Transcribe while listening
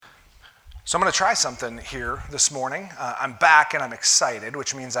So I'm going to try something here this morning. I'm back and I'm excited,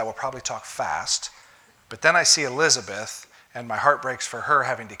 which means I will probably talk fast. But then I see Elizabeth, and my heart breaks for her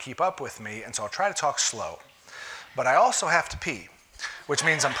having to keep up with me, and so I'll try to talk slow. But I also have to pee, which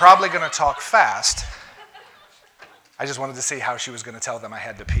means I'm probably going to talk fast. I just wanted to see how she was going to tell them I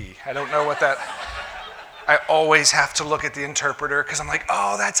had to pee. I don't know what that... I always have to look at the interpreter because I'm like,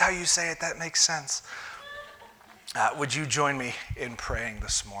 oh, that's how you say it. That makes sense. Would you join me in praying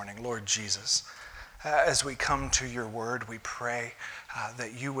this morning? Lord Jesus, as we come to your word, we pray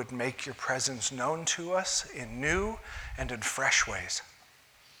that you would make your presence known to us in new and in fresh ways.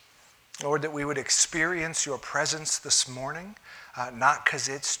 Lord, that we would experience your presence this morning, not because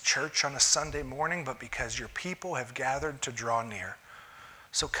it's church on a Sunday morning, but because your people have gathered to draw near.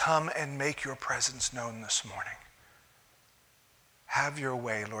 So come and make your presence known this morning. Have your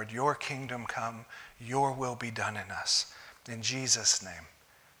way, Lord. Your kingdom come. Your will be done in us. In Jesus' name,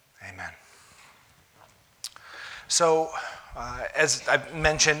 amen. So, as I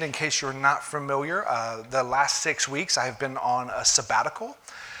mentioned, in case you're not familiar, the last 6 weeks I've been on a sabbatical,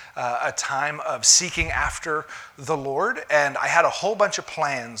 a time of seeking after the Lord, and I had a whole bunch of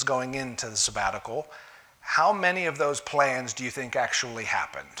plans going into the sabbatical. How many of those plans do you think actually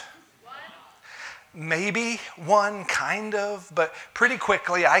happened? Maybe one, kind of, but pretty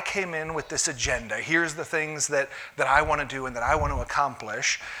quickly I came in with this agenda. Here's the things that I want to do and that I want to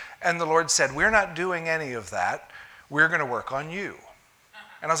accomplish. And the Lord said, we're not doing any of that. We're going to work on you.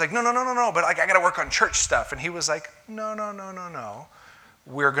 And I was like, no, but I got to work on church stuff. And he was like, no.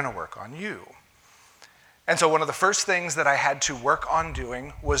 We're going to work on you. And so one of the first things that I had to work on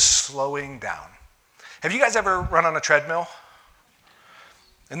doing was slowing down. Have you guys ever run on a treadmill?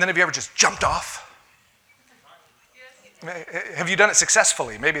 And then have you ever just jumped off? Have you done it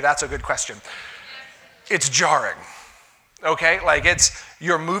successfully? Maybe that's a good question. It's jarring, okay? Like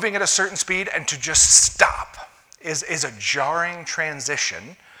you're moving at a certain speed, and to just stop is a jarring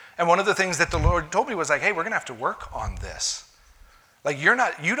transition. And one of the things that the Lord told me was like, hey, we're gonna have to work on this. Like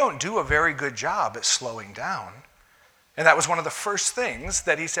you don't do a very good job at slowing down. And that was one of the first things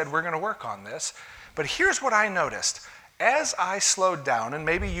that he said, we're gonna work on this. But here's what I noticed. As I slowed down, and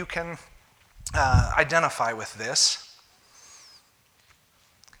maybe you can identify with this,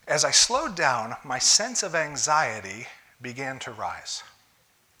 as I slowed down, my sense of anxiety began to rise.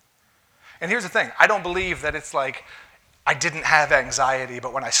 And here's the thing. I don't believe that it's like I didn't have anxiety,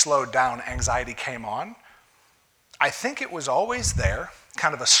 but when I slowed down, anxiety came on. I think it was always there,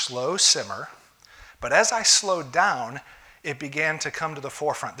 kind of a slow simmer. But as I slowed down, it began to come to the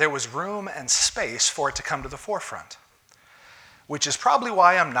forefront. There was room and space for it to come to the forefront, which is probably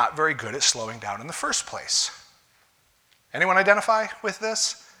why I'm not very good at slowing down in the first place. Anyone identify with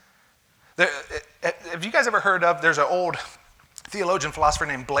this? Have you guys ever heard of, there's an old theologian philosopher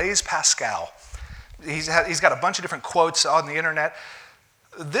named Blaise Pascal. He's got a bunch of different quotes on the internet.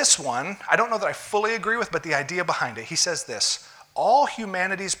 This one, I don't know that I fully agree with, but the idea behind it, he says this: all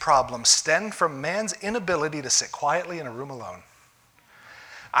humanity's problems stem from man's inability to sit quietly in a room alone.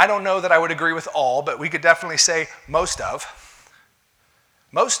 I don't know that I would agree with all, but we could definitely say most of.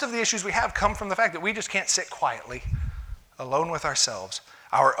 Most of the issues we have come from the fact that we just can't sit quietly, alone with ourselves,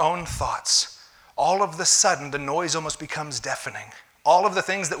 our own thoughts. All of the sudden, the noise almost becomes deafening. All of the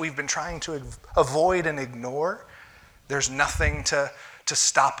things that we've been trying to avoid and ignore, there's nothing to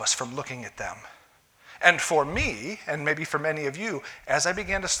stop us from looking at them. And for me, and maybe for many of you, as I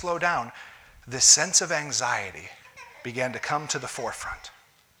began to slow down, this sense of anxiety began to come to the forefront.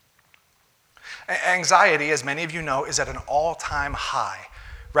 Anxiety, as many of you know, is at an all-time high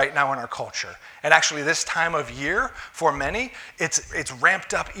right now in our culture. And actually this time of year, for many, it's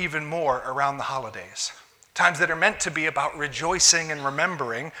ramped up even more around the holidays. Times that are meant to be about rejoicing and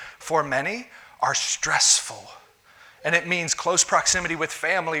remembering, for many, are stressful. And it means close proximity with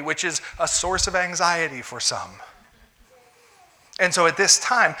family, which is a source of anxiety for some. And so at this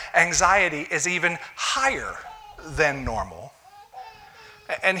time, anxiety is even higher than normal.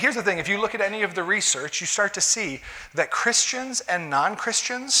 And here's the thing, if you look at any of the research, you start to see that Christians and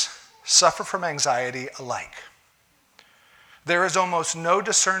non-Christians suffer from anxiety alike. There is almost no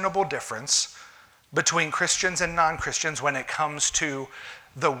discernible difference between Christians and non-Christians when it comes to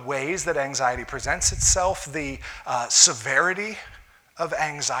the ways that anxiety presents itself, the severity of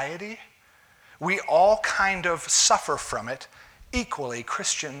anxiety. We all kind of suffer from it equally,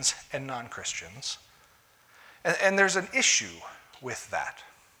 Christians and non-Christians. And there's an issue with that.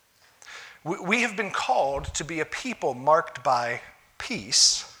 We have been called to be a people marked by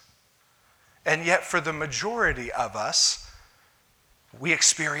peace, and yet for the majority of us, we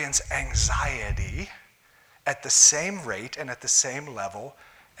experience anxiety at the same rate and at the same level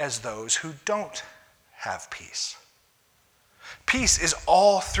as those who don't have peace. Peace is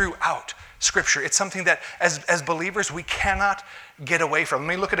all throughout Scripture. It's something that as believers we cannot get away from. Let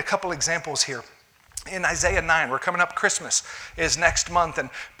me look at a couple examples here. In Isaiah 9, we're coming up, Christmas is next month,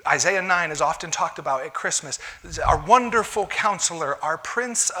 and Isaiah 9 is often talked about at Christmas. Our wonderful counselor, our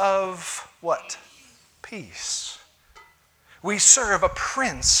Prince of what? Peace. We serve a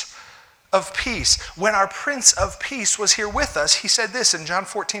Prince of Peace. When our Prince of Peace was here with us, he said this in John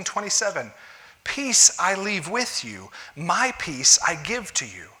 14:27, "Peace I leave with you, my peace I give to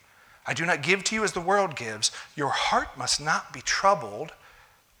you. I do not give to you as the world gives. Your heart must not be troubled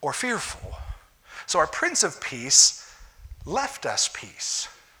or fearful." So our Prince of Peace left us peace.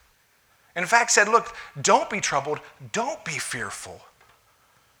 In fact, said, look, don't be troubled, don't be fearful.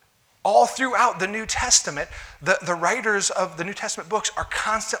 All throughout the New Testament, the writers of the New Testament books are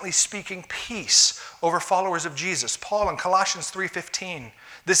constantly speaking peace over followers of Jesus. Paul in Colossians 3:15,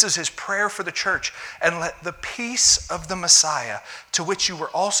 this is his prayer for the church. "And let the peace of the Messiah, to which you were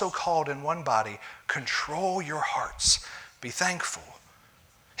also called in one body, control your hearts. Be thankful."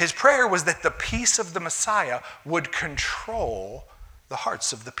 His prayer was that the peace of the Messiah would control the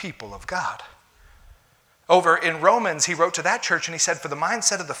hearts of the people of God. Over in Romans, he wrote to that church and he said, "For the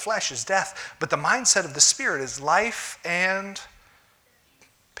mindset of the flesh is death, but the mindset of the Spirit is life and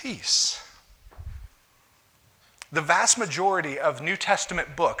peace." The vast majority of New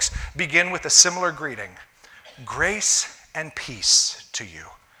Testament books begin with a similar greeting: grace and peace to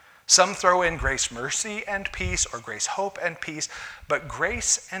you. Some throw in grace, mercy, and peace, or grace, hope, and peace, but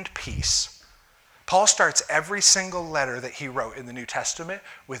grace and peace. Paul starts every single letter that he wrote in the New Testament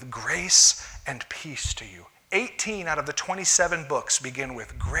with grace and peace to you. 18 out of the 27 books begin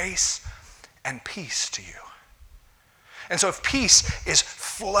with grace and peace to you. And so if peace is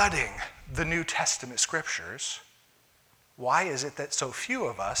flooding the New Testament scriptures, why is it that so few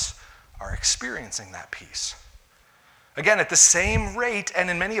of us are experiencing that peace? Again, at the same rate and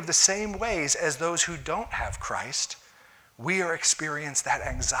in many of the same ways as those who don't have Christ, we are experiencing that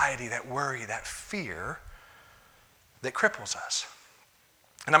anxiety, that worry, that fear that cripples us.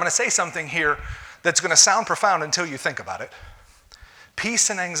 And I'm going to say something here that's going to sound profound until you think about it. Peace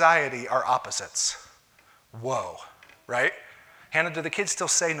and anxiety are opposites. Whoa, right? Hannah, do the kids still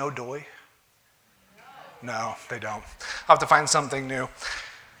say no doy? No, they don't. I'll have to find something new.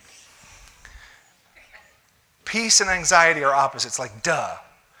 Peace and anxiety are opposites, like duh.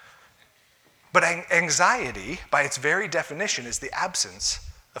 But anxiety, by its very definition, is the absence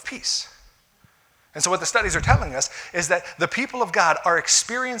of peace. And so what the studies are telling us is that the people of God are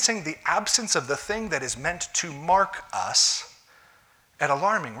experiencing the absence of the thing that is meant to mark us at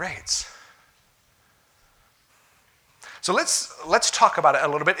alarming rates. So let's talk about it a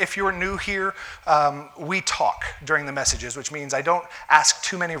little bit. If you're new here, we talk during the messages, which means I don't ask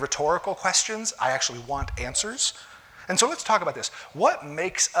too many rhetorical questions. I actually want answers. And so let's talk about this. What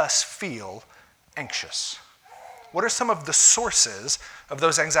makes us feel anxious? What are some of the sources of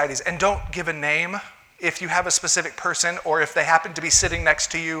those anxieties? And don't give a name if you have a specific person or if they happen to be sitting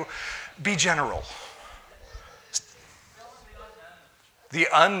next to you. Be general. The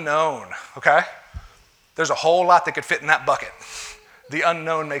unknown, okay? There's a whole lot that could fit in that bucket. The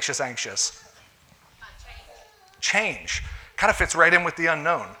unknown makes us anxious. Change kind of fits right in with the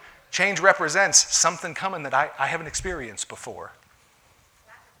unknown. Change represents something coming that I haven't experienced before.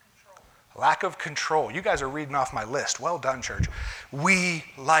 Lack of control. You guys are reading off my list. Well done, church. We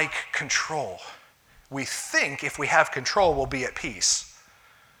like control. We think if we have control, we'll be at peace.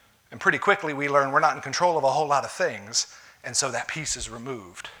 And pretty quickly we learn we're not in control of a whole lot of things, and so that peace is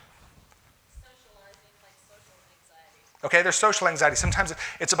removed. Okay, there's social anxiety. Sometimes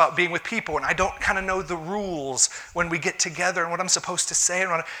it's about being with people, and I don't kind of know the rules when we get together and what I'm supposed to say,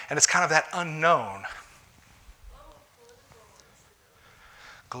 and it's kind of that unknown.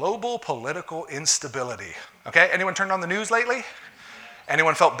 Global political instability. Okay, anyone turned on the news lately?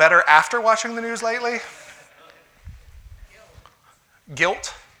 Anyone felt better after watching the news lately?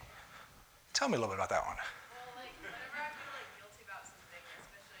 Guilt? Tell me a little bit about that one.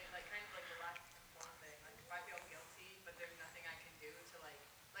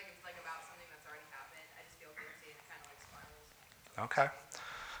 Okay.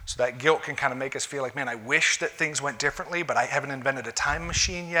 So that guilt can kind of make us feel like, man, I wish that things went differently, but I haven't invented a time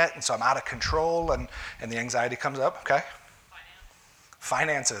machine yet, and so I'm out of control, and the anxiety comes up, okay?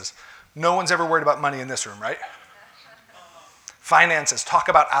 Finances. No one's ever worried about money in this room, right? Finances. Talk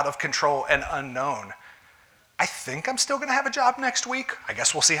about out of control and unknown. I think I'm still going to have a job next week. I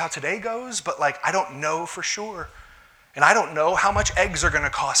guess we'll see how today goes, but I don't know for sure. And I don't know how much eggs are going to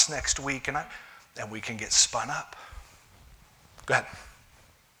cost next week, and we can get spun up. Go ahead.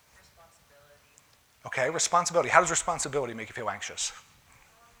 Okay, responsibility. How does responsibility make you feel anxious?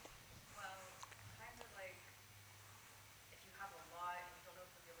 Well, kind of like if you have a lot and you don't know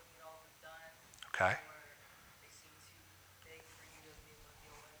if you'll be able to get all of them done, Okay. or they seem too big for you to be able to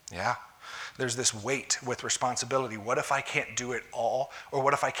deal with. Yeah. There's this weight with responsibility. What if I can't do it all? Or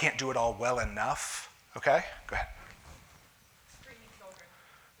what if I can't do it all well enough? Okay, go ahead. Screaming children.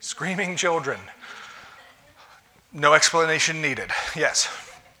 Screaming children. No explanation needed. Yes.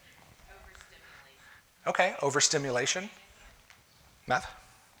 Overstimulation. Okay, overstimulation. Math?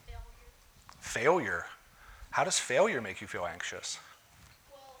 Failure. Failure. How does failure make you feel anxious?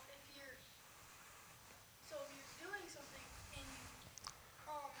 Well, if you're doing something and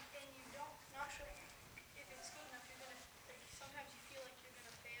you don't not sure if it's good enough, you're gonna like sometimes you feel like you're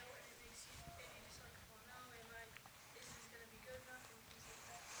gonna fail and it makes you and you're just like, oh no, is this gonna be good enough and things like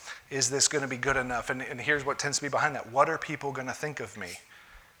that. Is this going to be good enough? And here's what tends to be behind that. What are people going to think of me?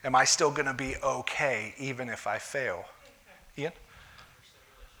 Am I still going to be okay even if I fail? Ian?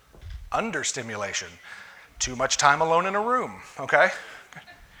 Understimulation. Too much time alone in a room, okay?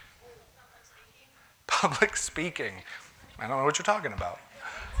 Public speaking. I don't know what you're talking about.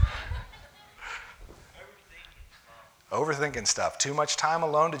 Overthinking stuff. Too much time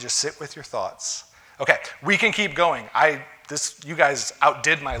alone to just sit with your thoughts. Okay, we can keep going. You guys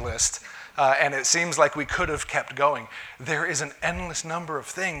outdid my list, and it seems like we could have kept going. There is an endless number of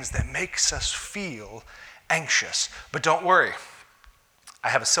things that makes us feel anxious. But don't worry, I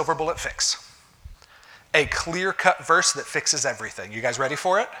have a silver bullet fix. A clear-cut verse that fixes everything. You guys ready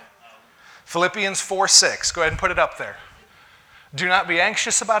for it? Philippians 4:6. Go ahead and put it up there. Do not be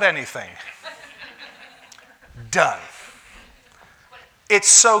anxious about anything. Done. It's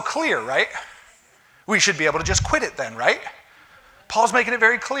so clear, right? We should be able to just quit it then, right? Paul's making it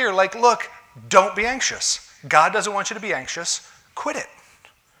very clear, like, look, don't be anxious. God doesn't want you to be anxious. Quit it.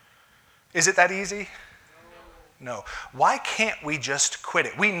 Is it that easy? No. Why can't we just quit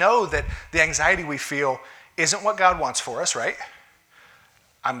it? We know that the anxiety we feel isn't what God wants for us, right?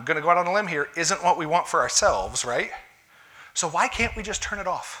 I'm going to go out on a limb here, isn't what we want for ourselves, right? So why can't we just turn it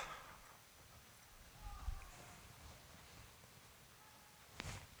off?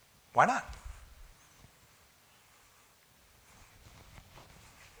 Why not?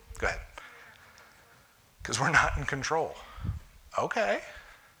 Go ahead. Because we're not in control. Okay.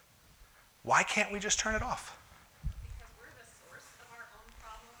 Why can't we just turn it off? Because we're the source of our own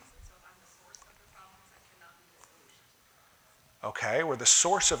problems, and so if I'm the source of the problems, I cannot be the solution to the problems. Okay, we're the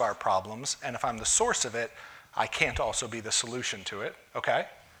source of our problems, and if I'm the source of it, I can't also be the solution to it. Okay?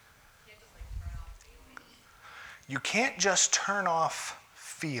 You can't just turn off feelings. You can't just turn off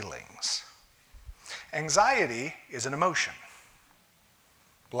feelings. Anxiety is an emotion,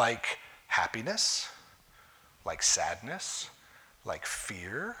 like happiness, like sadness, like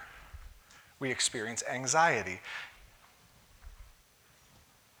fear. We experience anxiety.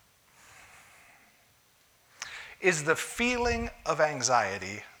 Is the feeling of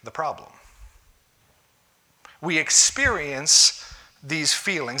anxiety the problem? We experience these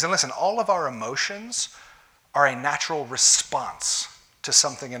feelings, and listen, all of our emotions are a natural response to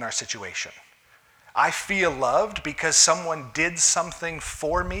something in our situation. I feel loved because someone did something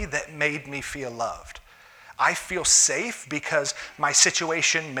for me that made me feel loved. I feel safe because my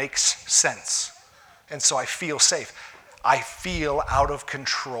situation makes sense, and so I feel safe. I feel out of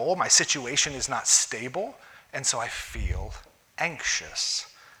control. My situation is not stable, and so I feel anxious.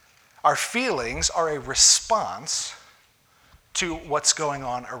 Our feelings are a response to what's going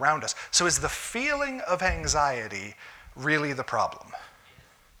on around us. So is the feeling of anxiety really the problem?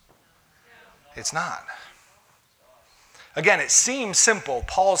 It's not. Again, it seems simple.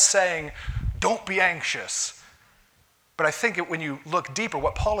 Paul's saying, don't be anxious. But I think when you look deeper,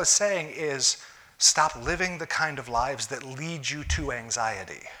 what Paul is saying is, stop living the kind of lives that lead you to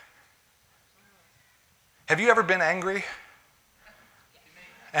anxiety. Have you ever been angry?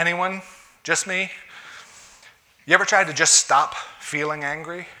 Anyone? Just me? You ever tried to just stop feeling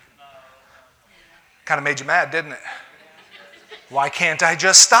angry? Kind of made you mad, didn't it? Why can't I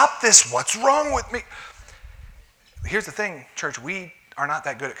just stop this? What's wrong with me? Here's the thing, church, we are not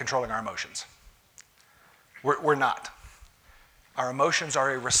that good at controlling our emotions. We're not. Our emotions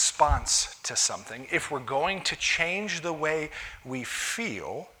are a response to something. If we're going to change the way we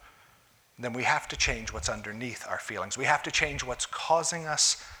feel, then we have to change what's underneath our feelings. We have to change what's causing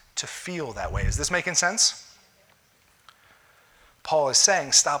us to feel that way. Is this making sense? Paul is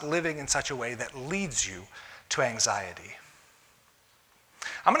saying, stop living in such a way that leads you to anxiety.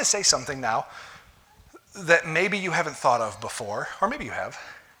 I'm going to say something now that maybe you haven't thought of before, or maybe you have.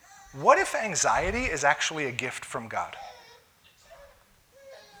 What if anxiety is actually a gift from God?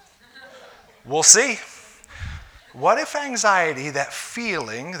 We'll see. What if anxiety, that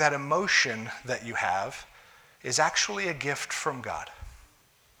feeling, that emotion that you have, is actually a gift from God?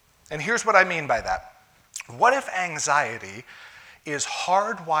 And here's what I mean by that. What if anxiety is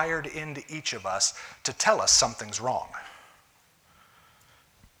hardwired into each of us to tell us something's wrong?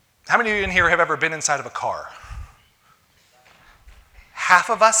 How many of you in here have ever been inside of a car? Half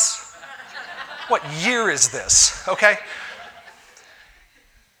of us? What year is this? Okay?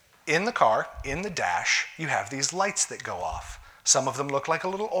 In the car, in the dash, you have these lights that go off. Some of them look like a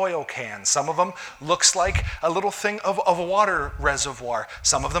little oil can. Some of them looks like a little thing of a water reservoir.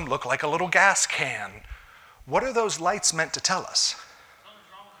 Some of them look like a little gas can. What are those lights meant to tell us?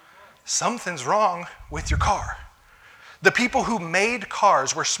 Something's wrong with your car. The people who made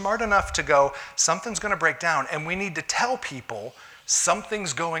cars were smart enough to go, something's going to break down, and we need to tell people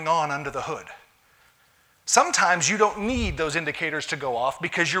something's going on under the hood. Sometimes you don't need those indicators to go off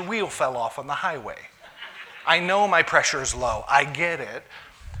because your wheel fell off on the highway. I know my pressure is low. I get it.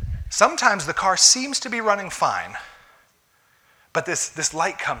 Sometimes the car seems to be running fine, but this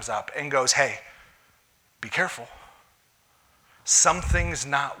light comes up and goes, hey, be careful. Something's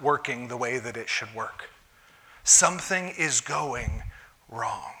not working the way that it should work. Something is going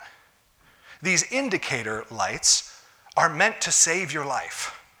wrong. These indicator lights are meant to save your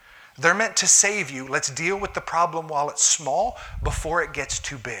life. They're meant to save you. Let's deal with the problem while it's small before it gets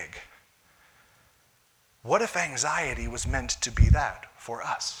too big. What if anxiety was meant to be that for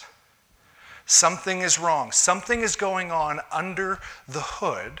us? Something is wrong. Something is going on under the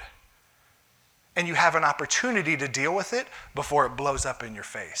hood, and you have an opportunity to deal with it before it blows up in your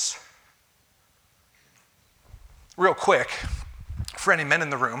face. Real quick, for any men in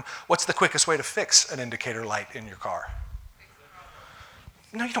the room, what's the quickest way to fix an indicator light in your car?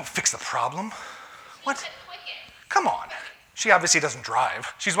 No, you don't fix the problem. What? Come on. She obviously doesn't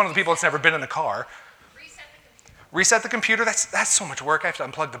drive. She's one of the people that's never been in a car. Reset the computer? That's so much work. I have to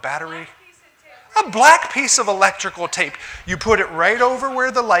unplug the battery. A black piece of electrical tape. You put it right over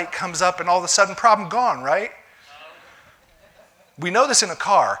where the light comes up and all of a sudden, problem gone, right? We know this in a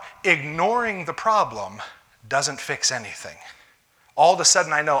car. Ignoring the problem doesn't fix anything. All of a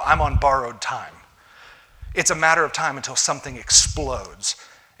sudden, I know I'm on borrowed time. It's a matter of time until something explodes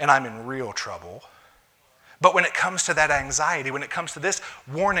and I'm in real trouble. But when it comes to that anxiety, when it comes to this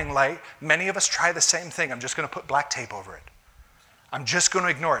warning light, many of us try the same thing. I'm just going to put black tape over it. I'm just going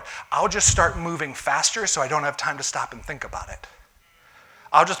to ignore it. I'll just start moving faster so I don't have time to stop and think about it.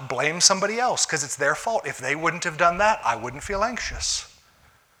 I'll just blame somebody else because it's their fault. If they wouldn't have done that, I wouldn't feel anxious.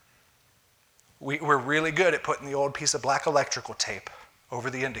 We're really good at putting the old piece of black electrical tape over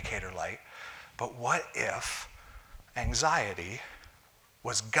the indicator light. But what if anxiety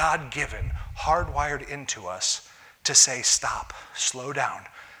was God-given, hardwired into us to say, stop, slow down,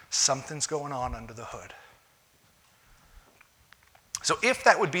 something's going on under the hood? So if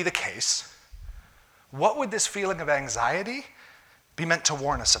that would be the case, what would this feeling of anxiety be meant to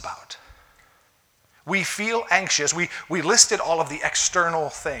warn us about? We feel anxious. We listed all of the external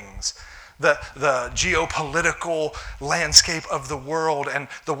things, the geopolitical landscape of the world and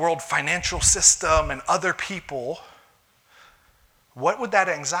the world financial system and other people. What would that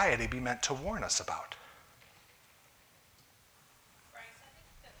anxiety be meant to warn us about? Bryce, I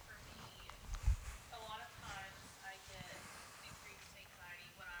think that for me, a lot of times I get increased anxiety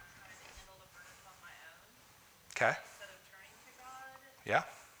when I'm trying to handle the burdens on my own. Okay. Instead of turning to God. Yeah.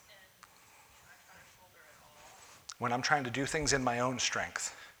 And I try to shoulder it all. When I'm trying to do things in my own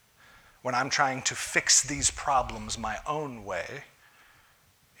strength. When I'm trying to fix these problems my own way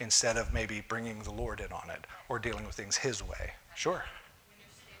instead of maybe bringing the Lord in on it or dealing with things His way. Sure. When you're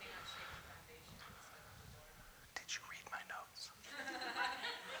standing on shaky foundation instead of the Lord. Did you read my notes?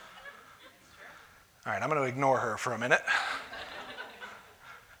 All right, I'm going to ignore her for a minute.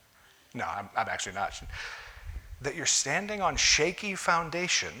 No, I'm actually not. That you're standing on shaky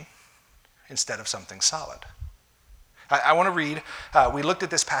foundation instead of something solid. I want to read, we looked at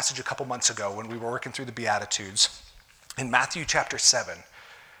this passage a couple months ago when we were working through the Beatitudes. In Matthew chapter 7,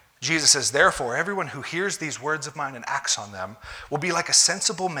 Jesus says, therefore, everyone who hears these words of mine and acts on them will be like a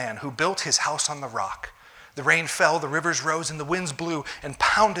sensible man who built his house on the rock. The rain fell, the rivers rose, and the winds blew and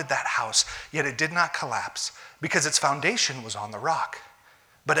pounded that house, yet it did not collapse because its foundation was on the rock.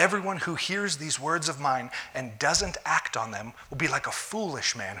 But everyone who hears these words of mine and doesn't act on them will be like a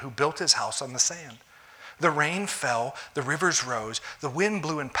foolish man who built his house on the sand. The rain fell, the rivers rose, the wind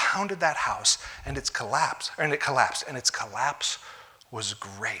blew and pounded that house, and it collapsed, and its collapse was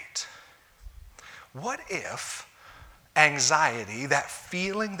great. What if anxiety, that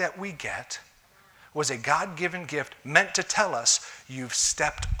feeling that we get was a God-given gift meant to tell us you've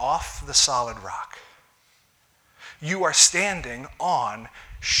stepped off the solid rock. You are standing on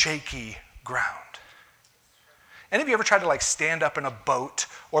shaky ground. Any of you ever tried to stand up in a boat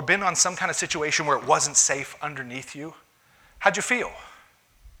or been on some kind of situation where it wasn't safe underneath you? How'd you feel?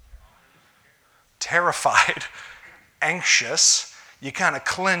 Terrified, anxious, you kind of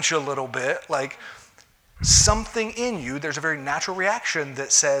clench a little bit, like something in you, there's a very natural reaction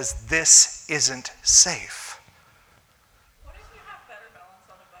that says, this isn't safe. What if you have better balance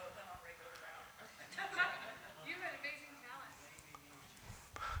on a boat than on regular ground? You have an amazing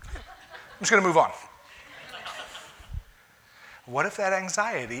talent. I'm just going to move on. What if that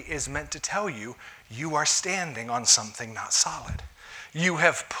anxiety is meant to tell you you are standing on something not solid? You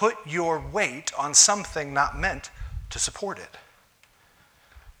have put your weight on something not meant to support it.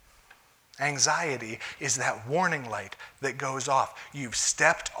 Anxiety is that warning light that goes off. You've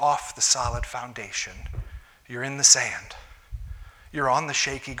stepped off the solid foundation. You're in the sand. You're on the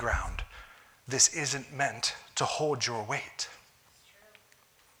shaky ground. This isn't meant to hold your weight.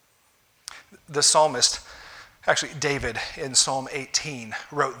 The psalmist, actually David in Psalm 18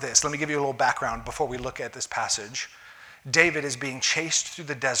 wrote this. Let me give you a little background before we look at this passage. David is being chased through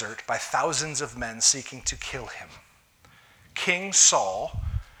the desert by thousands of men seeking to kill him. King Saul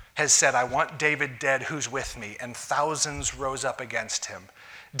has said, I want David dead, who's with me? And thousands rose up against him.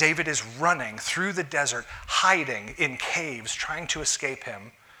 David is running through the desert, hiding in caves, trying to escape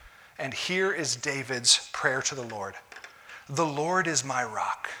him. And here is David's prayer to the Lord. The Lord is my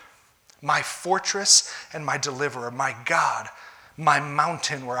rock, my fortress and my deliverer, my God, my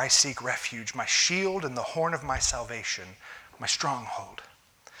mountain where I seek refuge, my shield and the horn of my salvation, my stronghold.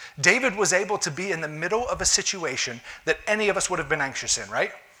 David was able to be in the middle of a situation that any of us would have been anxious in,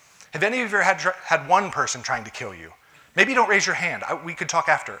 right? Have any of you ever had one person trying to kill you? Maybe you don't raise your hand. We could talk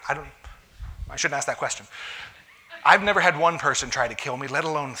after. I shouldn't ask that question. I've never had one person try to kill me, let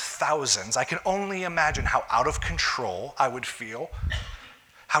alone thousands. I can only imagine how out of control I would feel,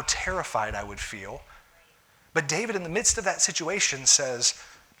 how terrified I would feel. But David, in the midst of that situation, says,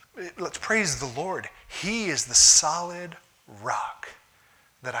 let's praise the Lord. He is the solid rock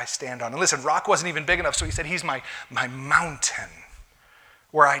that I stand on. And listen, rock wasn't even big enough, so he said, he's my mountain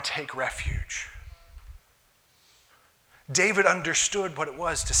where I take refuge. David understood what it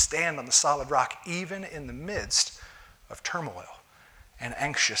was to stand on the solid rock, even in the midst of turmoil and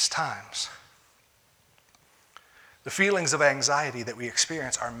anxious times. The feelings of anxiety that we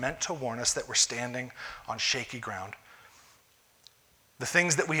experience are meant to warn us that we're standing on shaky ground. The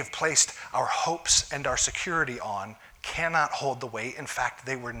things that we have placed our hopes and our security on cannot hold the weight. In fact,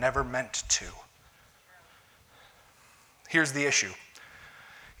 they were never meant to. Here's the issue.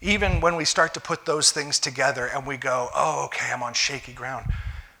 Even when we start to put those things together and we go, oh, okay, I'm on shaky ground,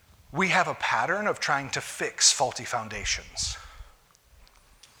 we have a pattern of trying to fix faulty foundations.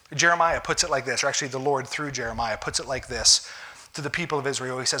 Jeremiah puts it like this, or actually the Lord through Jeremiah puts it like this to the people of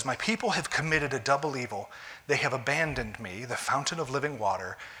Israel. He says, my people have committed a double evil. They have abandoned me, the fountain of living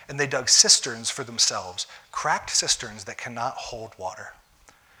water, and they dug cisterns for themselves, cracked cisterns that cannot hold water.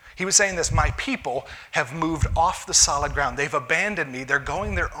 He was saying this, my people have moved off the solid ground. They've abandoned me. They're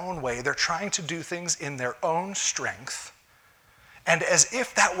going their own way. They're trying to do things in their own strength. And as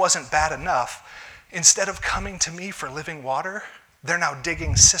if that wasn't bad enough, instead of coming to me for living water, they're now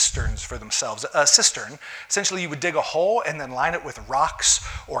digging cisterns for themselves. A cistern, essentially you would dig a hole and then line it with rocks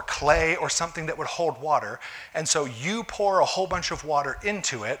or clay or something that would hold water. And so you pour a whole bunch of water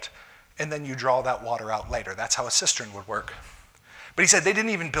into it and then you draw that water out later. That's how a cistern would work. But he said they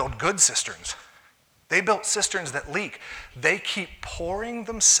didn't even build good cisterns. They built cisterns that leak. They keep pouring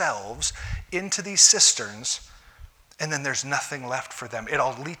themselves into these cisterns and then there's nothing left for them. It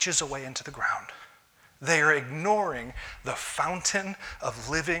all leaches away into the ground. They are ignoring the fountain of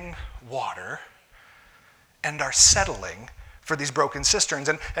living water and are settling for these broken cisterns.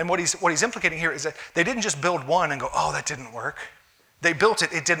 And what he's implicating here is that they didn't just build one and go, oh, that didn't work. They built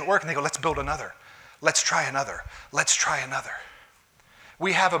it, it didn't work, and they go, let's build another. Let's try another. Let's try another.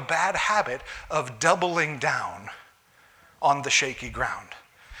 We have a bad habit of doubling down on the shaky ground.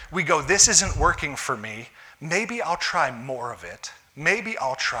 We go, this isn't working for me. Maybe I'll try more of it. Maybe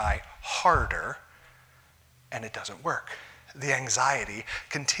I'll try harder. And it doesn't work. The anxiety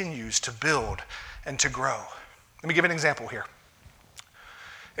continues to build and to grow. Let me give an example here.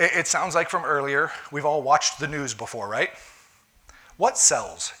 It sounds like from earlier, we've all watched the news before, right? What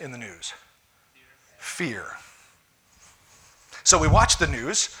sells in the news? Fear. So we watch the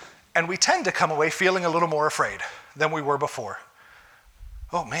news, and we tend to come away feeling a little more afraid than we were before.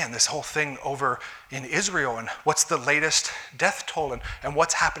 oh man, this whole thing over in Israel, and what's the latest death toll, and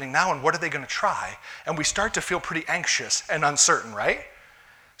what's happening now, and what are they going to try? And we start to feel pretty anxious and uncertain, right?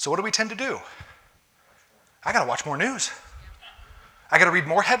 So what do we tend to do? I got to watch more news. I got to read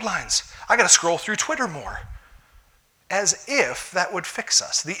more headlines. I got to scroll through Twitter more. As if that would fix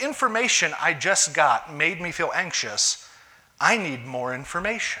us. The information I just got made me feel anxious. I need more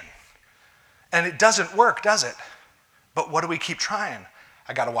information. And it doesn't work, does it? But what do we keep trying?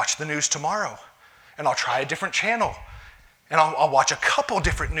 I got to watch the news tomorrow, and I'll try a different channel, and I'll watch a couple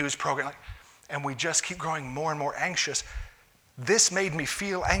different news programs, and we just keep growing more and more anxious. This made me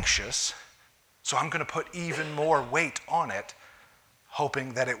feel anxious, so I'm going to put even more weight on it,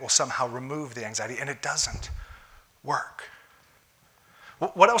 hoping that it will somehow remove the anxiety, and it doesn't work.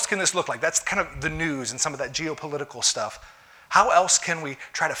 What else can this look like? That's kind of the news and some of that geopolitical stuff. How else can we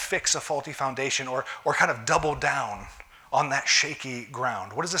try to fix a faulty foundation or kind of double down on that shaky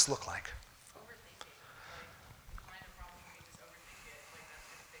ground? What does this look like? Overthink it. Like, find a problem and we just overthink it. Like, that's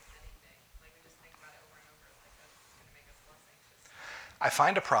going to fix anything. Like, we just think about it over and over. Like, that's going to make us less anxious. I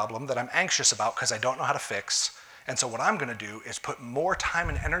find a problem that I'm anxious about because I don't know how to fix. And so what I'm going to do is put more time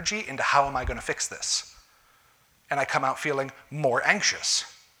and energy into how am I going to fix this? And I come out feeling more anxious.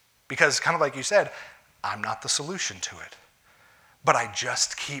 Because kind of like you said, I'm not the solution to it. But I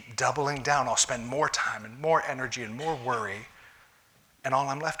just keep doubling down. I'll spend more time and more energy and more worry. And all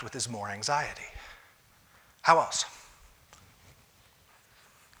I'm left with is more anxiety. How else?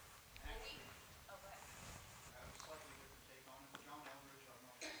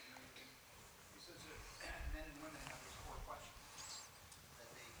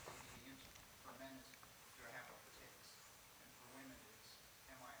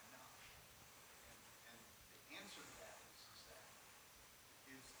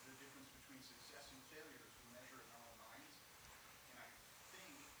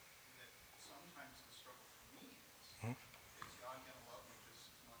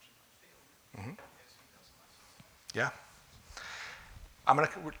 Yeah.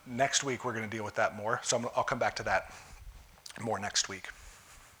 Next week we're going to deal with that more. So I'll come back to that more next week.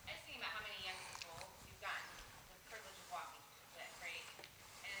 I was thinking about how many young people you've gotten the privilege of walking with, right?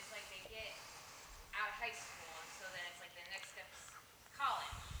 And it's like they get out of high school, and so then it's like the next step is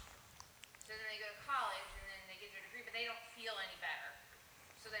college. So then they go to college, and then they get their degree, but they don't feel any better.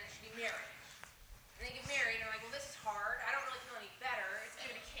 So then it should be marriage. And they get married, and they're like, well, this is hard. I don't really feel any better. It's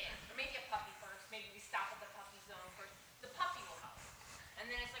going to be kids. Or maybe a puppy first. Maybe we stop at the puppy zone first. The puppy will help. And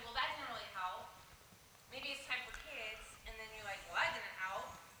then it's like, well, that didn't really help. Maybe it's time for kids. And then you're like, well, that didn't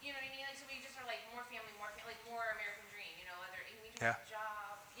help. You know what I mean? Like, so we just are like more family, like more American dream. You know, whether we do a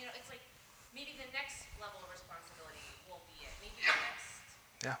job. You know, it's like maybe the next level of responsibility will be it. Maybe the next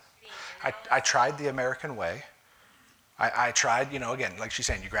thing. I tried the American way. I tried, again, like she's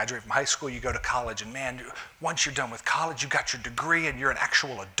saying, you graduate from high school, you go to college, and man, once you're done with college, you got your degree, and you're an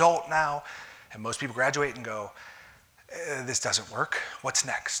actual adult now. And most people graduate and go, this doesn't work. What's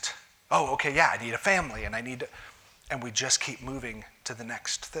next? Oh, okay, yeah, I need a family, and we just keep moving to the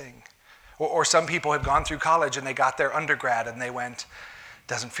next thing. Or some people have gone through college, and they got their undergrad, and they went,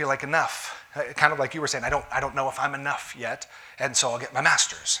 doesn't feel like enough. Kind of like you were saying, I don't know if I'm enough yet, and so I'll get my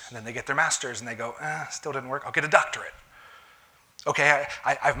master's. And then they get their master's, and they go, still didn't work. I'll get a doctorate. Okay,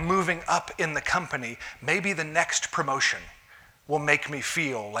 I'm moving up in the company. Maybe the next promotion will make me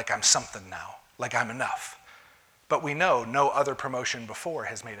feel like I'm something now, like I'm enough. But we know no other promotion before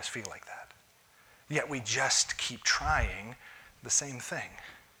has made us feel like that. Yet we just keep trying the same thing.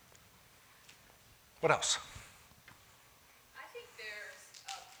 What else? I think there's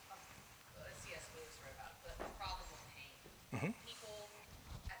a C.S. Lewis wrote about it, the problem with pain. Mm-hmm. People,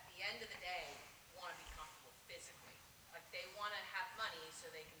 at the end of the day, want to be comfortable physically. Like, they want to have money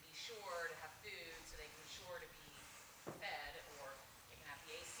so they can be sure to have food, so they can be sure to be fed, or they can have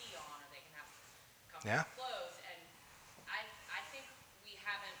the AC on, or they can have comfortable clothes. And I think we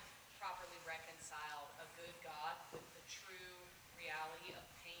haven't properly reconciled a good God with the true reality of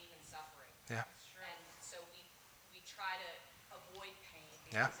pain and suffering. Yeah. And so we try to avoid pain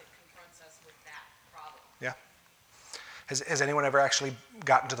because it confronts us with that problem. Yeah. Has anyone ever actually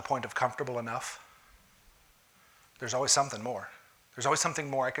gotten to the point of comfortable enough? There's always something more. There's always something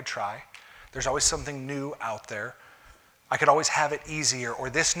more I could try. There's always something new out there. I could always have it easier, or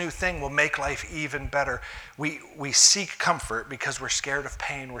this new thing will make life even better. We seek comfort because we're scared of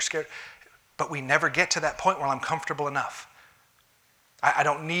pain. We're scared, but we never get to that point where I'm comfortable enough. I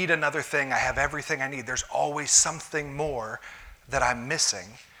don't need another thing. I have everything I need. There's always something more that I'm missing,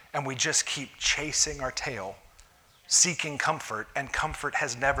 and we just keep chasing our tail, seeking comfort, and comfort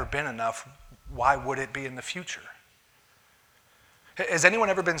has never been enough. Why would it be in the future? Has anyone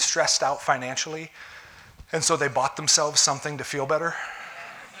ever been stressed out financially, and so they bought themselves something to feel better?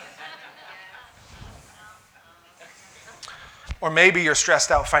 Or maybe you're stressed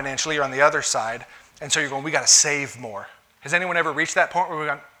out financially or on the other side, and so you're going, we got to save more. Has anyone ever reached that point where we're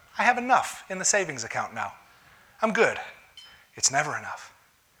going, I have enough in the savings account now. I'm good. It's never enough.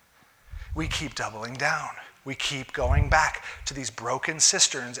 We keep doubling down. We keep going back to these broken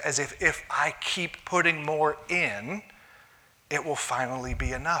cisterns as if I keep putting more in, it will finally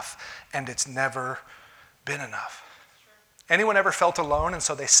be enough. And it's never been enough. Anyone ever felt alone and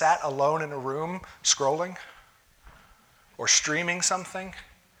so they sat alone in a room scrolling or streaming something?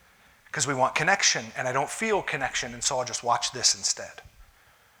 Because we want connection and I don't feel connection, and so I'll just watch this instead.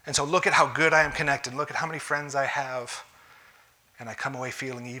 And so look at how good I am connected. Look at how many friends I have. And I come away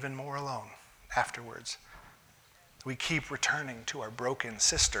feeling even more alone afterwards. We keep returning to our broken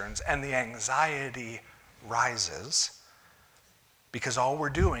cisterns, and the anxiety rises because all we're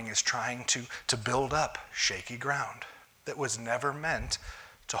doing is trying to build up shaky ground that was never meant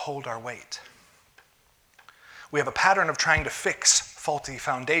to hold our weight. We have a pattern of trying to fix faulty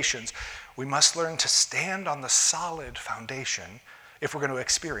foundations. We must learn to stand on the solid foundation if we're going to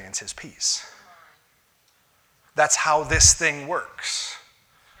experience his peace. That's how this thing works.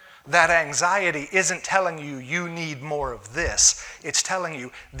 That anxiety isn't telling you you need more of this. It's telling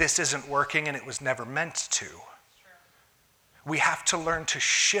you this isn't working and it was never meant to. We have to learn to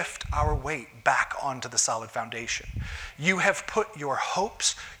shift our weight back onto the solid foundation. You have put your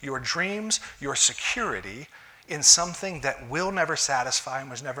hopes, your dreams, your security in something that will never satisfy and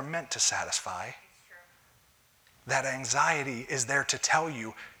was never meant to satisfy. That anxiety is there to tell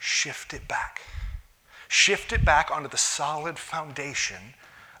you, shift it back. Shift it back onto the solid foundation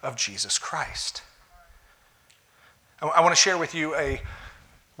of Jesus Christ. I want to share with you a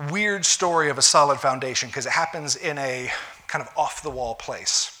weird story of a solid foundation because it happens in a kind of off-the-wall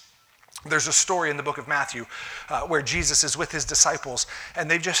place. There's a story in the book of Matthew where Jesus is with his disciples, and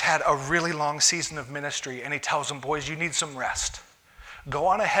they've just had a really long season of ministry, and he tells them, boys, you need some rest. Go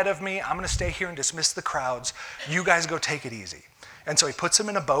on ahead of me. I'm going to stay here and dismiss the crowds. You guys go take it easy. And so he puts them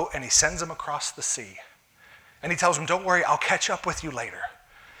in a boat, and he sends them across the sea. And he tells them, don't worry, I'll catch up with you later.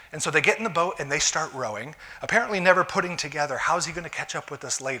 And so they get in the boat, and they start rowing, apparently never putting together, how's he going to catch up with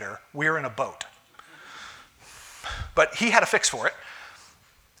us later? We're in a boat. But he had a fix for it.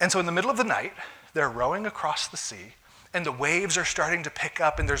 And so in the middle of the night, they're rowing across the sea, and the waves are starting to pick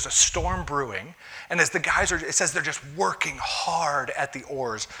up, and there's a storm brewing. And as the guys it says they're just working hard at the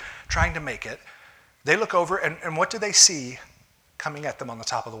oars, trying to make it. They look over, and what do they see coming at them on the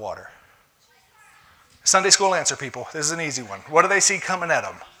top of the water? Sunday school answer, people. This is an easy one. What do they see coming at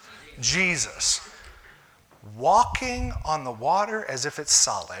them? Jesus. Walking on the water as if it's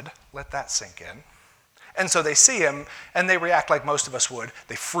solid. Let that sink in. And so they see him, and they react like most of us would.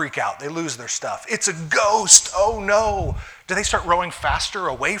 They freak out. They lose their stuff. It's a ghost. Oh, no. Do they start rowing faster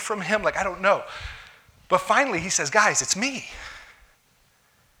away from him? I don't know. But finally, he says, guys, it's me.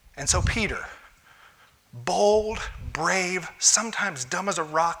 And so Peter, bold, brave, sometimes dumb as a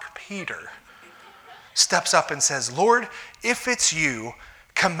rock Peter, steps up and says, Lord, if it's you,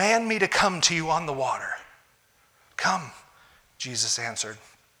 command me to come to you on the water. Come, Jesus answered.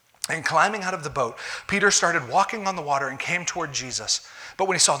 And climbing out of the boat, Peter started walking on the water and came toward Jesus. But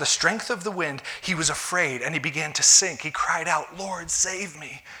when he saw the strength of the wind, he was afraid and he began to sink. He cried out, Lord, save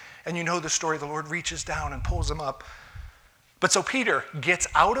me. And you know the story. The Lord reaches down and pulls him up. But so Peter gets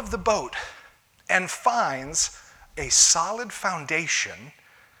out of the boat and finds a solid foundation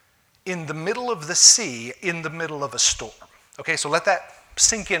in the middle of the sea, in the middle of a storm. Okay, so let that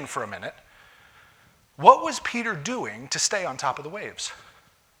sink in for a minute. What was Peter doing to stay on top of the waves?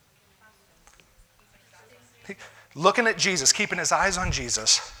 Looking at Jesus, keeping his eyes on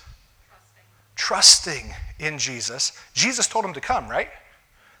Jesus, trusting in Jesus. Jesus told him to come, right?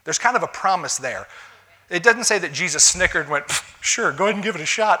 There's kind of a promise there. It doesn't say that Jesus snickered and went, sure, go ahead and give it a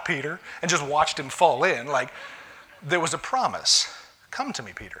shot, Peter, and just watched him fall in. There was a promise. Come to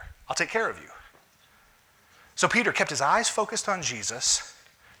me, Peter. I'll take care of you. So Peter kept his eyes focused on Jesus,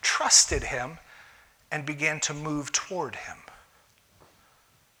 trusted him, and began to move toward him.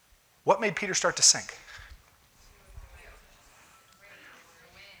 What made Peter start to sink?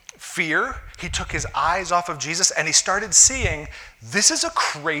 Fear. He took his eyes off of Jesus and he started seeing, this is a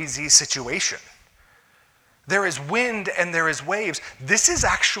crazy situation. There is wind and there is waves. This is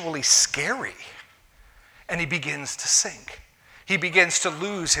actually scary. And he begins to sink. He begins to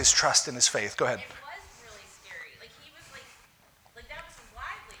lose his trust and his faith. Go ahead. It was really scary. He was that was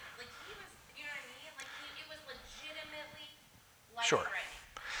lively. He was, you know what I mean? It was legitimately life-threatening.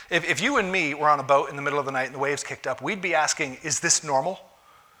 Sure. If you and me were on a boat in the middle of the night and the waves kicked up, we'd be asking, is this normal?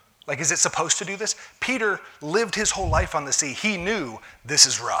 Like, is it supposed to do this? Peter lived his whole life on the sea. He knew this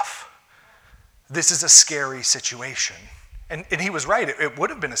is rough. This is a scary situation. And he was right. It would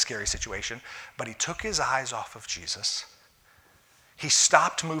have been a scary situation, but he took his eyes off of Jesus. He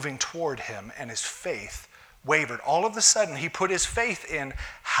stopped moving toward him, and his faith wavered. All of a sudden, he put his faith in,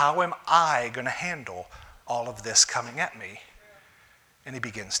 how am I going to handle all of this coming at me? And he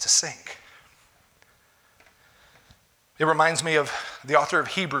begins to sink. It reminds me of the author of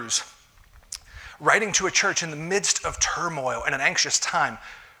Hebrews, writing to a church in the midst of turmoil and an anxious time.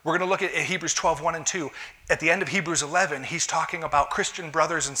 We're going to look at Hebrews 12, 1 and 2. At the end of Hebrews 11, he's talking about Christian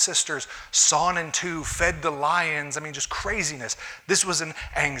brothers and sisters sawn in two, fed to lions. I mean, just craziness. This was an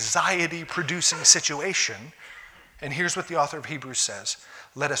anxiety-producing situation. And here's what the author of Hebrews says.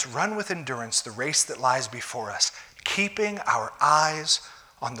 Let us run with endurance the race that lies before us, keeping our eyes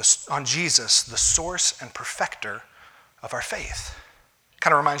on Jesus, the source and perfecter of our faith.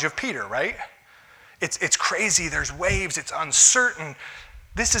 Kind of reminds you of Peter, right? It's crazy, there's waves, it's uncertain.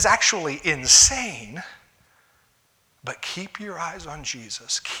 This is actually insane. But keep your eyes on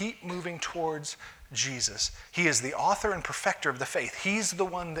Jesus. Keep moving towards Jesus. He is the author and perfecter of the faith. He's the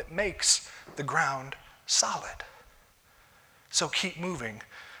one that makes the ground solid. So keep moving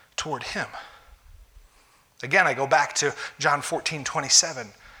toward him. Again, I go back to John 14:27.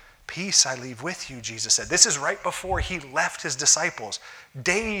 Peace I leave with you, Jesus said. This is right before he left his disciples.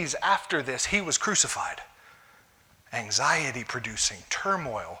 Days after this, he was crucified. Anxiety producing,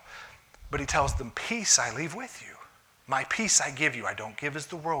 turmoil. But he tells them, peace I leave with you. My peace I give you. I don't give as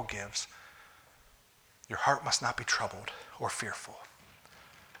the world gives. Your heart must not be troubled or fearful.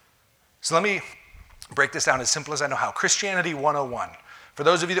 So let me break this down as simple as I know how. Christianity 101. For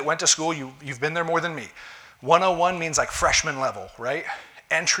those of you that went to school, you've been there more than me. 101 means like freshman level, right?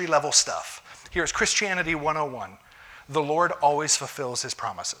 Entry level stuff. Here's Christianity 101. The Lord always fulfills his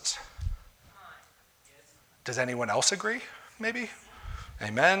promises. Does anyone else agree? Maybe?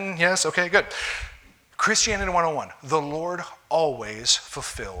 Amen? Yes? Okay, good. Christianity 101. The Lord always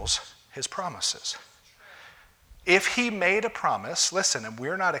fulfills his promises. If he made a promise, listen, and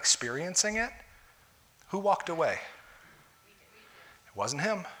we're not experiencing it, who walked away? It wasn't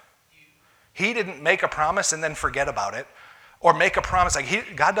him. He didn't make a promise and then forget about it, or make a promise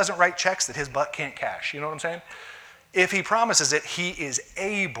like God doesn't write checks that his butt can't cash. You know what I'm saying? If he promises it, he is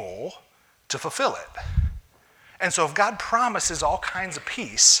able to fulfill it. And so if God promises all kinds of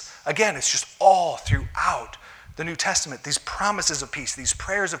peace, again, it's just all throughout the New Testament, these promises of peace, these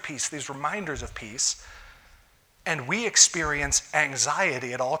prayers of peace, these reminders of peace, and we experience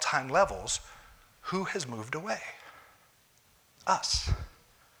anxiety at all time levels, who has moved away? Us.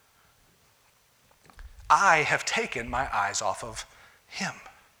 I have taken my eyes off of him.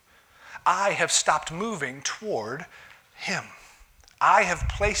 I have stopped moving toward him. I have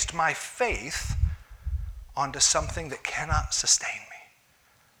placed my faith onto something that cannot sustain me.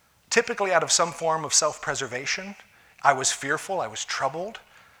 Typically out of some form of self-preservation. I was fearful, I was troubled,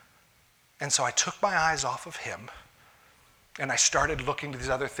 and so I took my eyes off of him and I started looking to these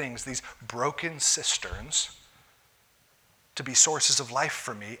other things, these broken cisterns, to be sources of life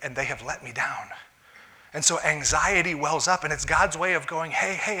for me, and they have let me down. And so anxiety wells up, and it's God's way of going,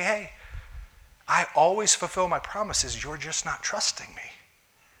 hey, I always fulfill my promises. You're just not trusting me.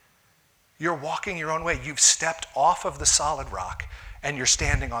 You're walking your own way. You've stepped off of the solid rock, and you're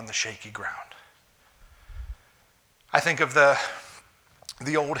standing on the shaky ground. I think of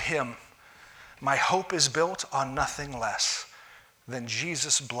the old hymn, my hope is built on nothing less than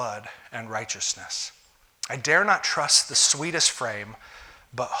Jesus' blood and righteousness. I dare not trust the sweetest frame,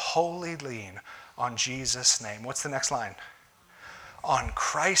 but wholly lean on Jesus' name. What's the next line? On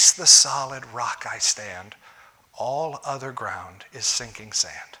Christ the solid rock I stand. All other ground is sinking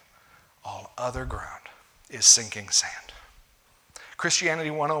sand. All other ground is sinking sand.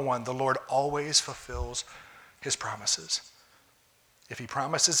 Christianity 101, the Lord always fulfills his promises. If he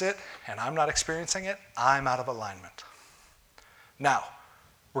promises it and I'm not experiencing it, I'm out of alignment. Now,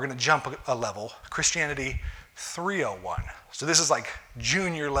 we're going to jump a level. Christianity 301. So this is like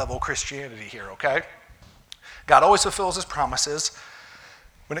junior level Christianity here, okay? God always fulfills his promises.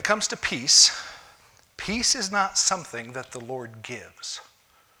 When it comes to peace, peace is not something that the Lord gives.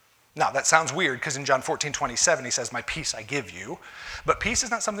 Now, that sounds weird because in John 14:27 he says, my peace I give you. But peace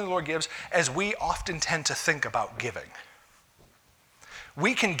is not something the Lord gives as we often tend to think about giving.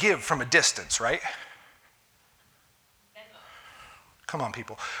 We can give from a distance, right? Come on,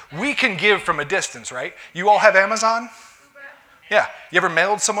 people. We can give from a distance, right? You all have Amazon? Yeah. You ever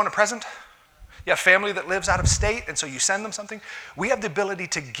mailed someone a present? You have family that lives out of state, and so you send them something. We have the ability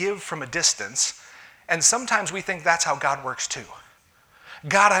to give from a distance, and sometimes we think that's how God works too.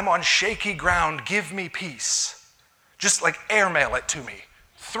 God, I'm on shaky ground. Give me peace. Just like airmail it to me.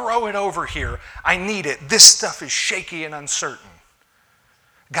 Throw it over here. I need it. This stuff is shaky and uncertain.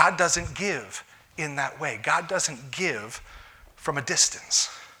 God doesn't give in that way. God doesn't give from a distance.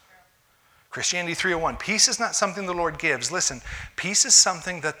 Christianity 301, peace is not something the Lord gives. Listen, peace is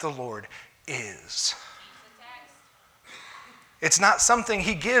something that the Lord is. It's not something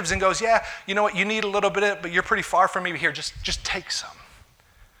he gives and goes, yeah, you know what, you need a little bit of it, but you're pretty far from me here. Just take some.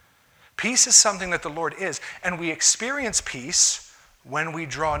 Peace is something that the Lord is, and we experience peace when we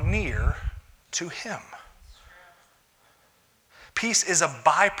draw near to him. Peace is a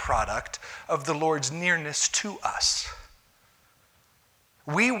byproduct of the Lord's nearness to us.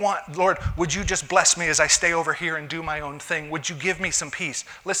 We want, Lord, would you just bless me as I stay over here and do my own thing? Would you give me some peace?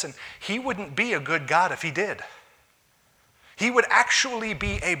 Listen, he wouldn't be a good God if he did. He would actually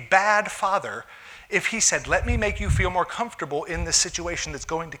be a bad father if he said, let me make you feel more comfortable in this situation that's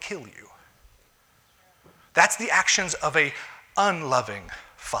going to kill you. That's the actions of an unloving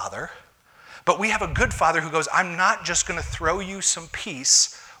father. But we have a good father who goes, I'm not just going to throw you some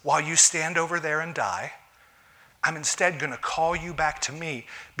peace while you stand over there and die. I'm instead going to call you back to me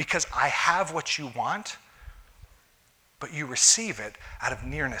because I have what you want, but you receive it out of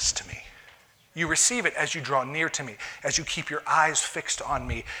nearness to me. You receive it as you draw near to me, as you keep your eyes fixed on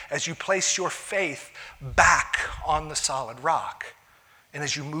me, as you place your faith back on the solid rock, and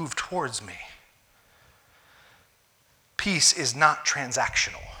as you move towards me. Peace is not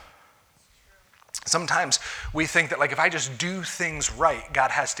transactional. Sometimes we think that like if I just do things right,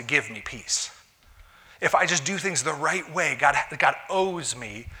 God has to give me peace. If I just do things the right way, God owes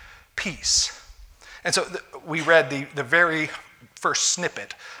me peace. And so we read the very first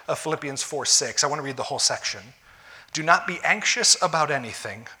snippet of Philippians 4:6. I want to read the whole section. Do not be anxious about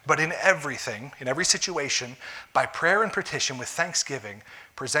anything, but in everything, in every situation, by prayer and petition with thanksgiving,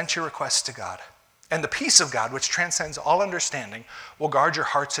 present your requests to God. And the peace of God, which transcends all understanding, will guard your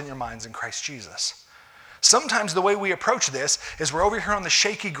hearts and your minds in Christ Jesus. Sometimes the way we approach this is we're over here on the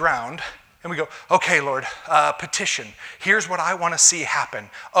shaky ground, and we go, okay, Lord, petition. Here's what I want to see happen.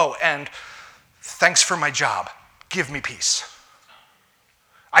 Oh, and thanks for my job. Give me peace.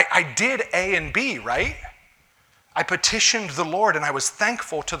 I did A and B, right? I petitioned the Lord, and I was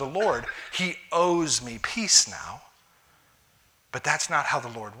thankful to the Lord. He owes me peace now. But that's not how the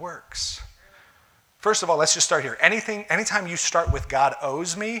Lord works. First of all, let's just start here. Anytime you start with God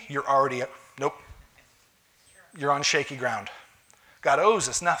owes me, you're already, nope. You're on shaky ground. God owes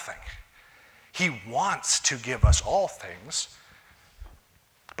us nothing. He wants to give us all things,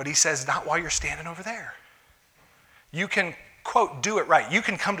 but he says, not while you're standing over there. You can, quote, do it right. You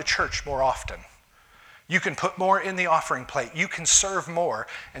can come to church more often. You can put more in the offering plate. You can serve more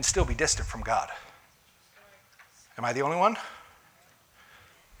and still be distant from God. Am I the only one?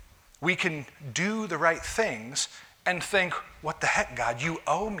 We can do the right things and think, what the heck, God, you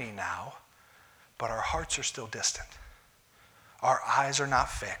owe me now, but our hearts are still distant. Our eyes are not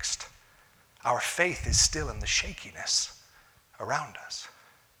fixed. Our faith is still in the shakiness around us.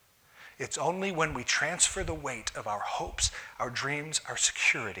 It's only when we transfer the weight of our hopes, our dreams, our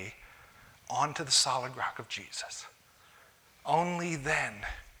security onto the solid rock of Jesus. Only then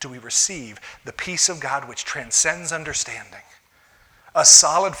do we receive the peace of God which transcends understanding. A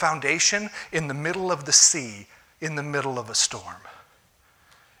solid foundation in the middle of the sea, in the middle of a storm.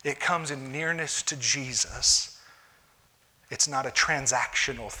 It comes in nearness to Jesus. It's not a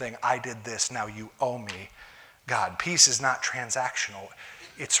transactional thing. I did this, now you owe me. God, peace is not transactional,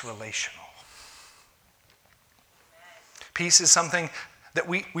 it's relational. Peace is something that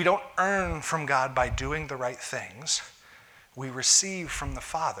we don't earn from God by doing the right things. We receive from the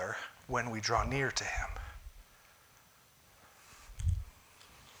Father when we draw near to him.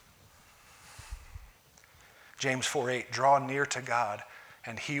 James 4:8, draw near to God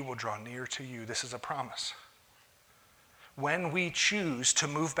and he will draw near to you. This is a promise. When we choose to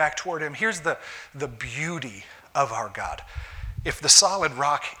move back toward him, here's the beauty of our God. If the solid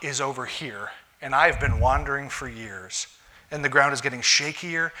rock is over here, and I've been wandering for years, and the ground is getting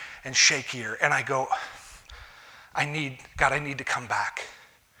shakier and shakier, and I go, I need to come back.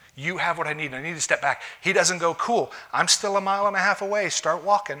 You have what I need. I need to step back. He doesn't go, cool, I'm still 1.5 miles away. Start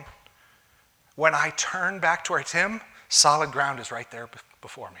walking. When I turn back towards him, solid ground is right there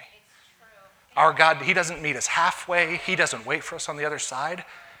before me. Our God, he doesn't meet us halfway. He doesn't wait for us on the other side.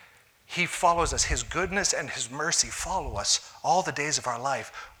 He follows us. His goodness and his mercy follow us all the days of our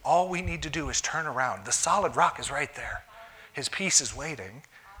life. All we need to do is turn around. The solid rock is right there. His peace is waiting.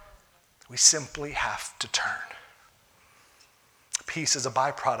 We simply have to turn. Peace is a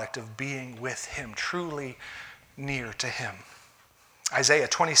byproduct of being with him, truly near to him. Isaiah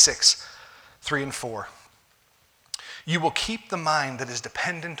 26, 3 and 4. You will keep the mind that is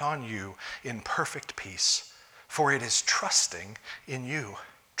dependent on you in perfect peace, for it is trusting in you.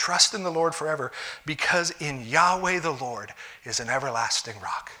 Trust in the Lord forever, because in Yahweh the Lord is an everlasting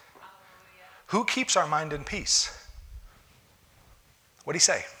rock. Hallelujah. Who keeps our mind in peace? What did he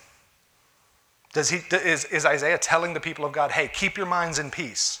say? Is Isaiah telling the people of God, hey, keep your minds in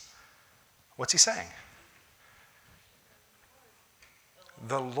peace? What's he saying?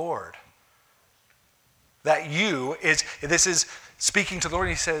 The Lord. This is speaking to the Lord.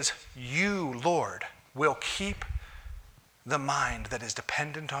 He says, you, Lord, will keep the mind that is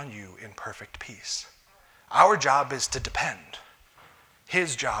dependent on you in perfect peace. Our job is to depend.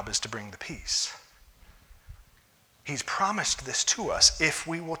 His job is to bring the peace. He's promised this to us if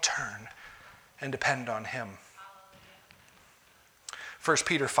we will turn and depend on him. 1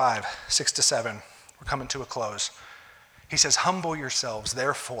 Peter 5, 6 to 7. We're coming to a close. He says, humble yourselves,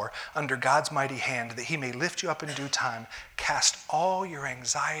 therefore, under God's mighty hand, that he may lift you up in due time. Cast all your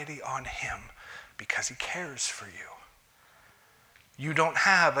anxiety on him, because he cares for you. You don't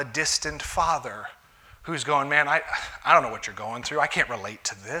have a distant father who's going, man, I don't know what you're going through. I can't relate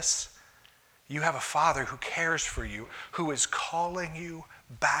to this. You have a father who cares for you, who is calling you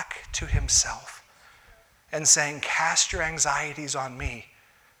back to himself and saying, cast your anxieties on me.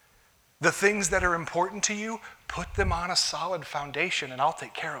 The things that are important to you, put them on a solid foundation and I'll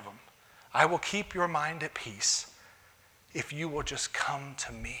take care of them. I will keep your mind at peace if you will just come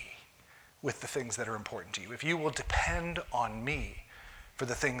to me with the things that are important to you. If you will depend on me for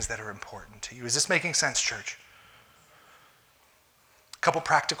the things that are important to you. Is this making sense, church? A couple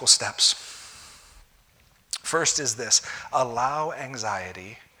practical steps. First is this: allow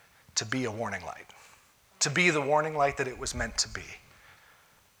anxiety to be a warning light, to be the warning light that it was meant to be.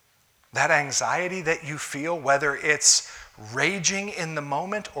 That anxiety that you feel, whether it's raging in the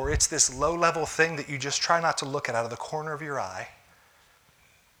moment or it's this low-level thing that you just try not to look at out of the corner of your eye,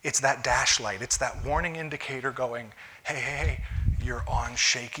 it's that dash light, it's that warning indicator going, hey, you're on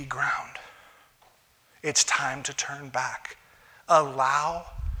shaky ground. It's time to turn back. Allow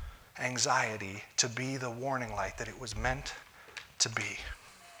anxiety to be the warning light that it was meant to be.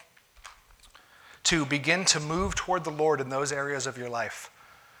 2, begin to move toward the Lord in those areas of your life.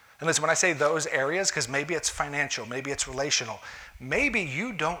 And listen, when I say those areas, because maybe it's financial, maybe it's relational, maybe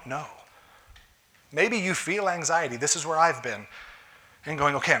you don't know. Maybe you feel anxiety. This is where I've been. And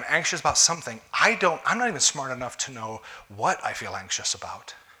going, okay, I'm anxious about something. I'm not even smart enough to know what I feel anxious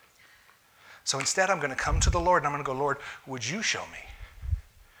about. So instead, I'm going to come to the Lord and I'm going to go, Lord, would you show me?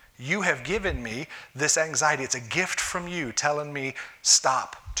 You have given me this anxiety. It's a gift from you telling me,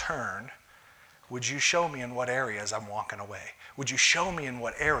 stop, turn. Would you show me in what areas I'm walking away? Would you show me in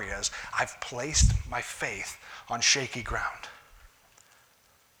what areas I've placed my faith on shaky ground?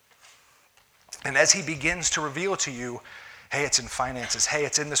 And as he begins to reveal to you, hey, it's in finances. Hey,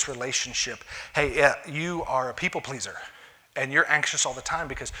 it's in this relationship. Hey, you are a people pleaser. And you're anxious all the time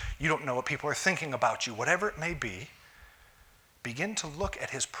because you don't know what people are thinking about you. Whatever it may be, begin to look at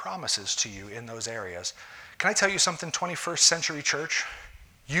his promises to you in those areas. Can I tell you something, 21st century church?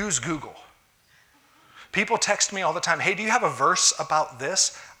 Use Google. People text me all the time, hey, do you have a verse about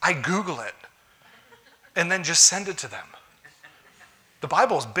this? I Google it and then just send it to them. The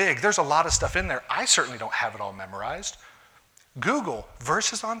Bible's big. There's a lot of stuff in there. I certainly don't have it all memorized. Google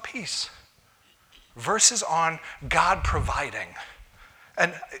verses on peace, verses on God providing.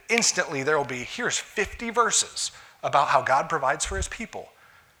 And instantly there will be, here's 50 verses about how God provides for his people.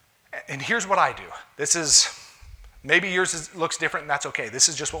 And here's what I do. This is, maybe yours looks different and that's okay. This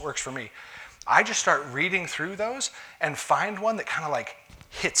is just what works for me. I just start reading through those and find one that kind of like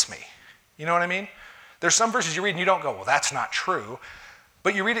hits me. You know what I mean? There's some verses you read and you don't go, well, that's not true.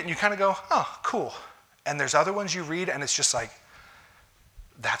 But you read it and you kind of go, oh, cool. And there's other ones you read and it's just like,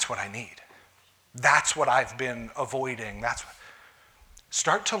 that's what I need. That's what I've been avoiding.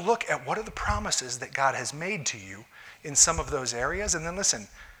 Start to look at what are the promises that God has made to you in some of those areas. And then listen,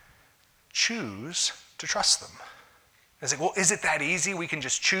 choose to trust them. It's like, well, is it that easy? We can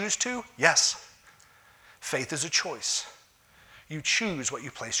just choose to? Yes. Faith is a choice. You choose what you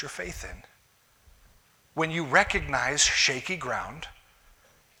place your faith in. When you recognize shaky ground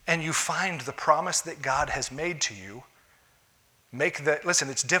and you find the promise that God has made to you, listen,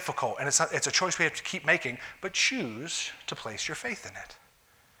 it's difficult and it's a choice we have to keep making, but choose to place your faith in it.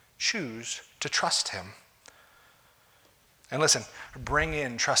 Choose to trust him. And listen, bring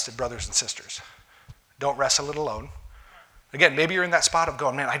in trusted brothers and sisters. Don't wrestle it alone. Again, maybe you're in that spot of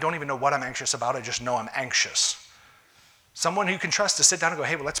going, man, I don't even know what I'm anxious about. I just know I'm anxious. Someone who you can trust to sit down and go,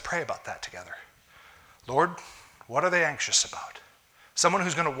 hey, well, let's pray about that together. Lord, what are they anxious about? Someone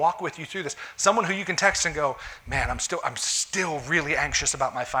who's going to walk with you through this. Someone who you can text and go, man, I'm still really anxious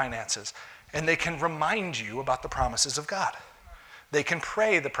about my finances. And they can remind you about the promises of God. They can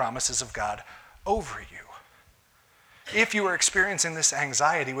pray the promises of God over you. If you are experiencing this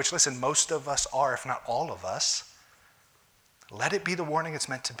anxiety, which, listen, most of us are, if not all of us, let it be the warning it's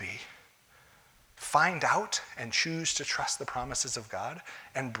meant to be. Find out and choose to trust the promises of God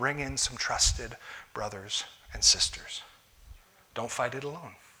and bring in some trusted brothers and sisters. Don't fight it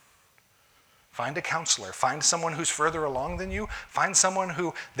alone. Find a counselor. Find someone who's further along than you. Find someone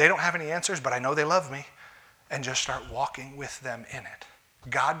who they don't have any answers, but I know they love me. And just start walking with them in it.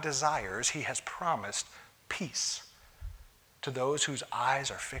 God desires, he has promised peace to those whose eyes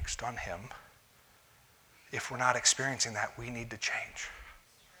are fixed on him. If we're not experiencing that, we need to change.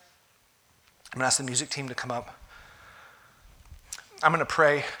 I'm going to ask the music team to come up. I'm going to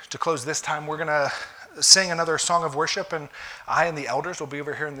pray to close this time. We're going to sing another song of worship, and I and the elders will be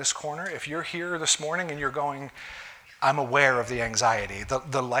over here in this corner. If you're here this morning and you're going, I'm aware of the anxiety,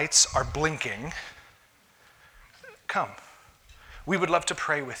 the lights are blinking, come. We would love to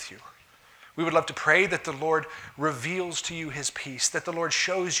pray with you. We would love to pray that the Lord reveals to you his peace, that the Lord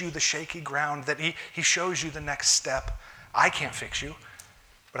shows you the shaky ground, that he shows you the next step. I can't fix you,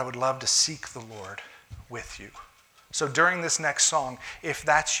 but I would love to seek the Lord with you. So during this next song, if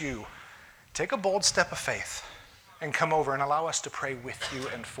that's you, take a bold step of faith and come over and allow us to pray with you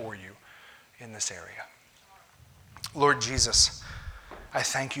and for you in this area. Lord Jesus, I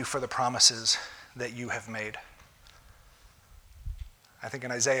thank you for the promises that you have made. I think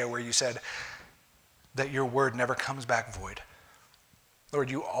in Isaiah where you said that your word never comes back void. Lord,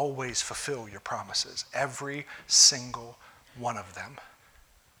 you always fulfill your promises, every single one of them.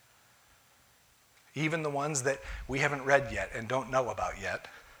 Even the ones that we haven't read yet and don't know about yet.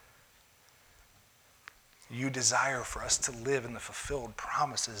 You desire for us to live in the fulfilled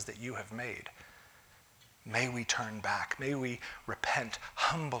promises that you have made. May we turn back. May we repent,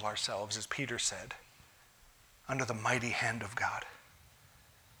 humble ourselves, as Peter said, under the mighty hand of God.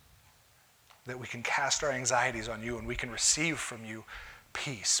 That we can cast our anxieties on you and we can receive from you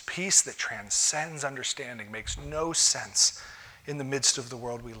peace. Peace that transcends understanding, makes no sense in the midst of the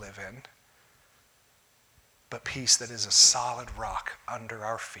world we live in. But peace that is a solid rock under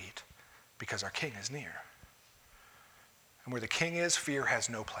our feet because our King is near. And where the King is, fear has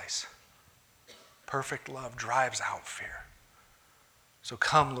no place. Perfect love drives out fear. So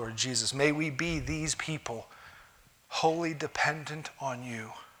come, Lord Jesus, may we be these people wholly dependent on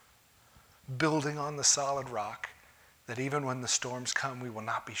you, building on the solid rock, that even when the storms come, we will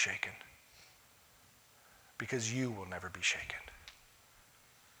not be shaken, because you will never be shaken.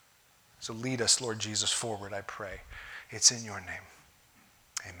 So lead us, Lord Jesus, forward, I pray. It's in your name.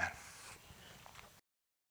 Amen.